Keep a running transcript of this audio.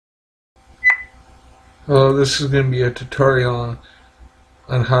Hello, this is going to be a tutorial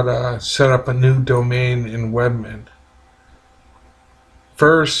on how to set up a new domain in webmin.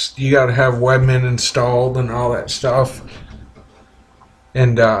 First, you got to have webmin installed and all that stuff.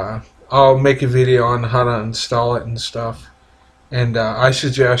 And I'll make a video on how to install it and stuff. And I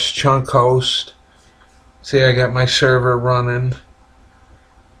suggest chunk host. See, I got my server running.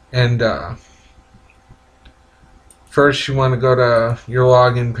 And first you want to go to your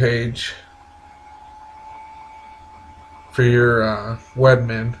login page for your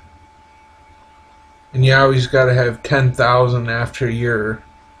webmin, and you always got to have 10,000 after your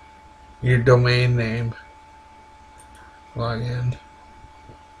domain name. Log in,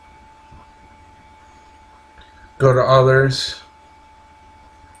 go to others,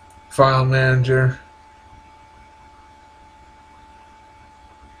 file manager,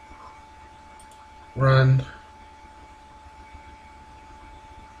 run,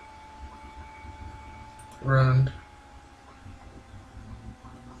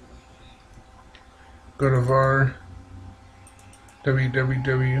 go to var,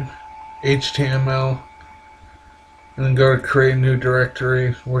 www, html, and then go to create a new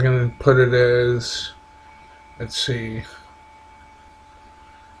directory. We're going to put it as, let's see,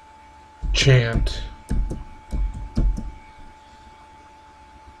 chant.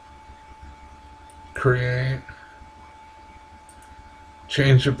 Create,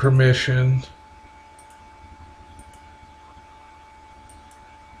 change the permission.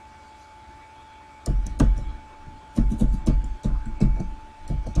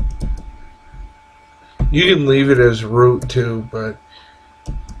 You can leave it as root too, but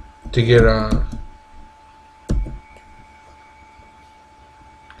to get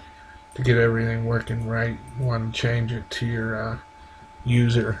everything working right, you want to change it to your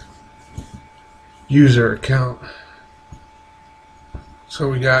user account. So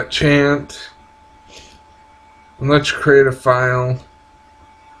we got chant, and let's create a file.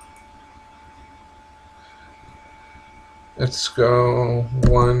 Let's go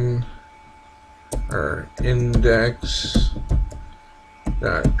index.php.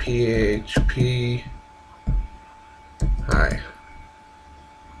 Hi.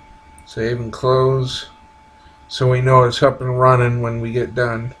 Save and close, so we know it's up and running when we get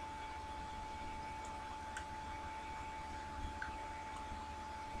done.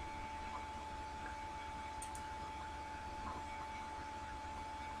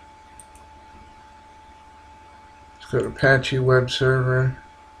 Let's go to Apache web server.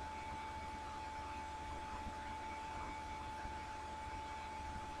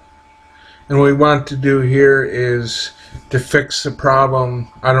 And what we want to do here is to fix the problem.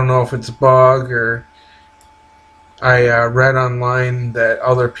 I don't know if it's a bug, or I read online that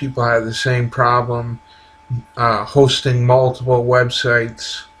other people have the same problem hosting multiple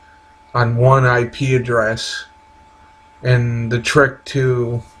websites on one IP address. And the trick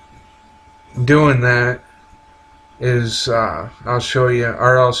to doing that is, I'll show you,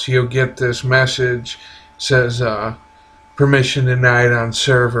 or else you'll get this message says permission denied on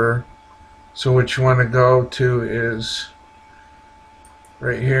server. So what you want to go to is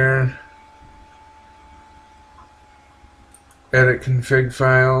right here, edit config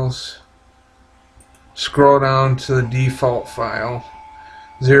files, scroll down to the default file,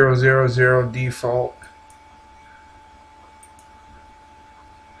 000 default.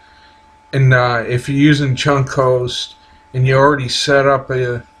 And if you're using chunk host and you already set up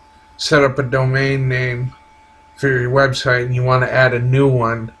a domain name for your website and you want to add a new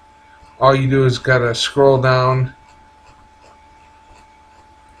one, all you do is gotta scroll down,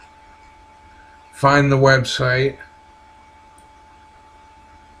 find the website,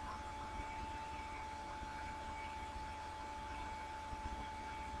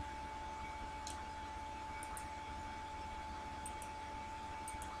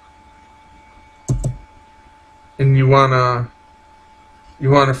 and you wanna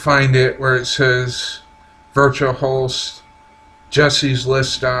find it where it says virtual host Jesse's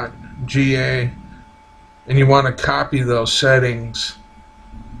list.ga, and you want to copy those settings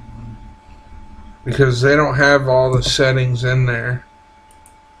because they don't have all the settings in there.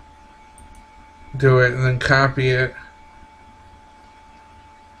 Do it and then copy it,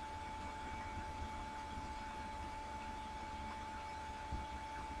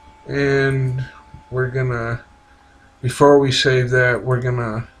 and we're gonna, before we save that, we're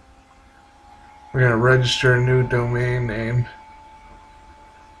gonna register a new domain name.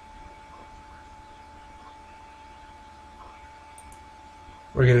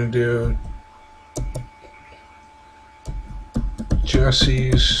 We're going to do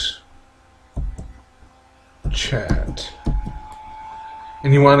Jesse's chat.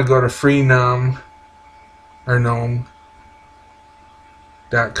 And you want to go to freenom or gnome.com.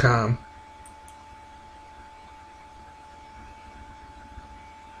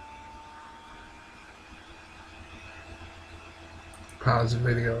 Pause the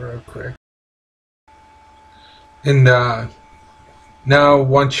video real quick. And now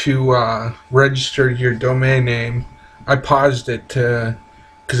once you registered your domain name, I paused it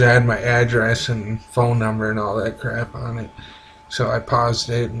because I had my address and phone number and all that crap on it. So I paused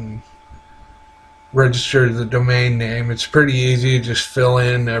it and registered the domain name. It's pretty easy, just fill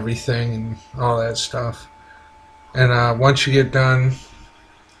in everything and all that stuff. And once you get done,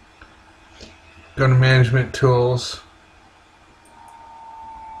 go to Management Tools.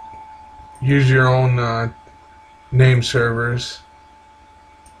 Use your own name servers.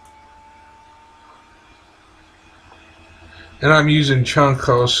 And I'm using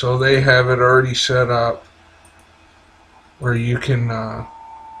Chunkhost, so they have it already set up where you can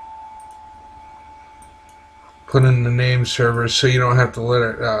put in the name server so you don't have to let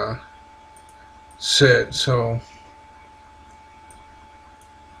it sit. So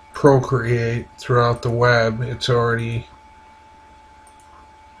procreate throughout the web, it's already,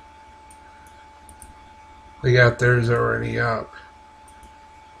 they got theirs already up.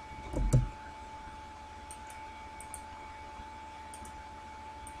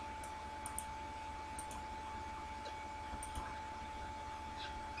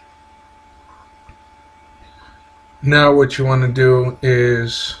 Now what you want to do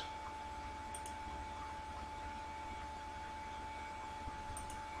is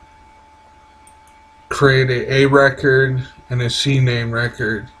create a record and a CNAME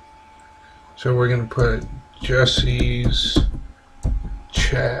record. So we're going to put Jesse's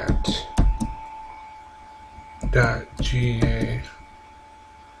chat.ga,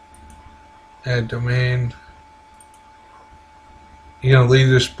 add domain. You're going to leave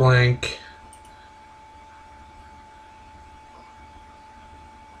this blank.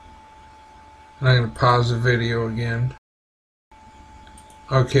 And I'm going to pause the video again.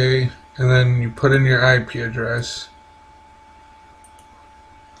 Okay, and then you put in your IP address.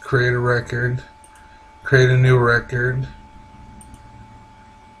 Create a record. Create a new record.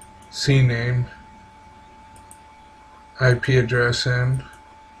 CNAME. IP address in.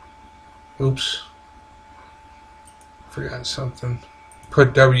 Oops. Forgot something.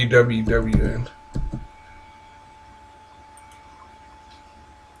 Put www in.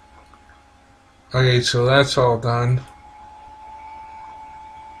 Okay, so that's all done.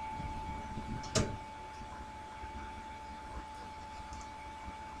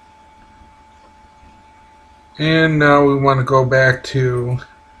 And now we want to go back to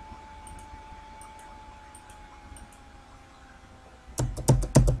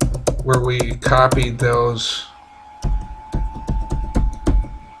where we copied those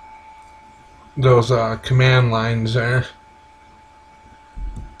command lines there.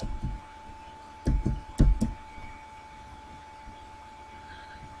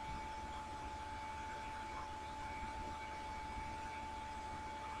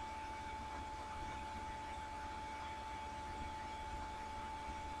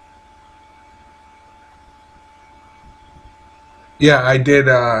 Yeah, I did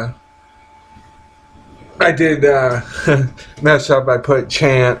mess up. I put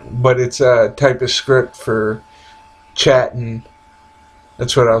chant, but it's a type of script for chatting.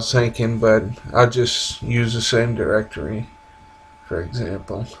 That's what I was thinking, but I'll just use the same directory, for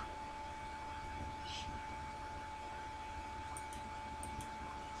example.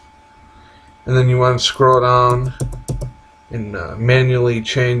 And then you want to scroll down and manually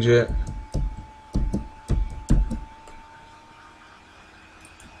change it.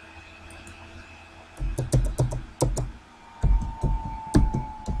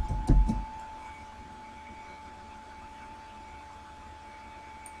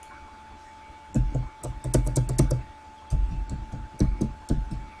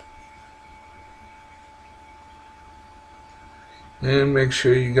 And make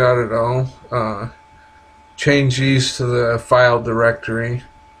sure you got it all. Change these to the file directory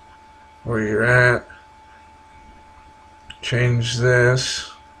where you're at. Change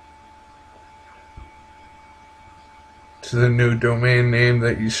this to the new domain name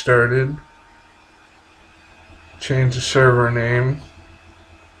that you started. Change the server name.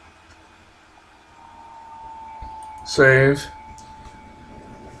 Save.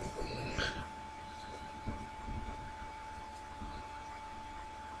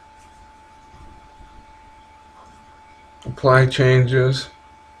 Apply changes.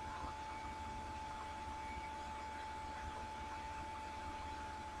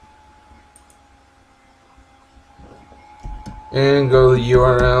 And go to the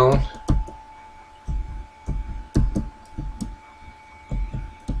URL.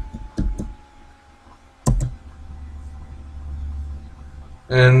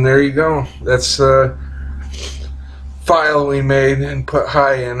 And there you go. That's the file we made and put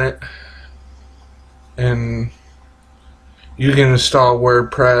hi in it. And you can install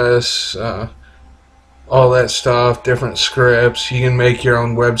WordPress, all that stuff, different scripts. You can make your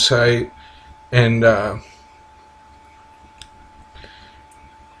own website. And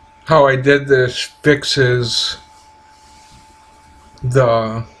how I did this fixes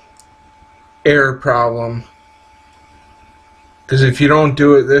the error problem. Because if you don't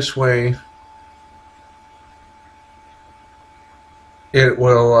do it this way, it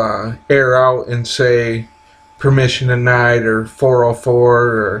will error out and say permission denied or 404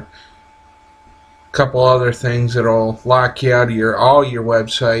 or a couple other things that'll lock you out of all your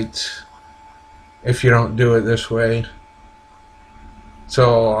websites if you don't do it this way.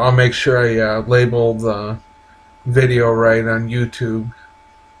 So I'll make sure I label the video right on YouTube.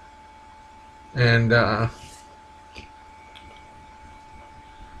 And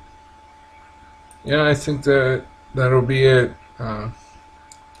yeah, I think that'll be it.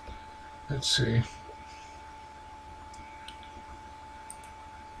 Let's see.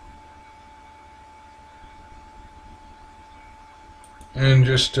 And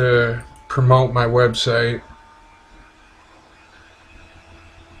just to promote my website,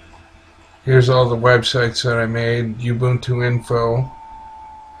 here's all the websites that I made. Ubuntu info,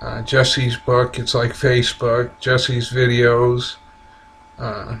 Jesse's book, it's like Facebook, Jesse's videos,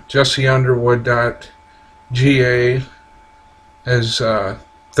 jesseunderwood.ga has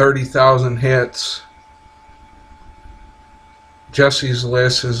 30,000 hits. Jesse's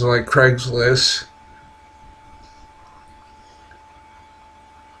list is like Craigslist.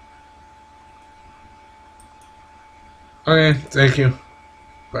 Okay, thank you.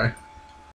 Bye.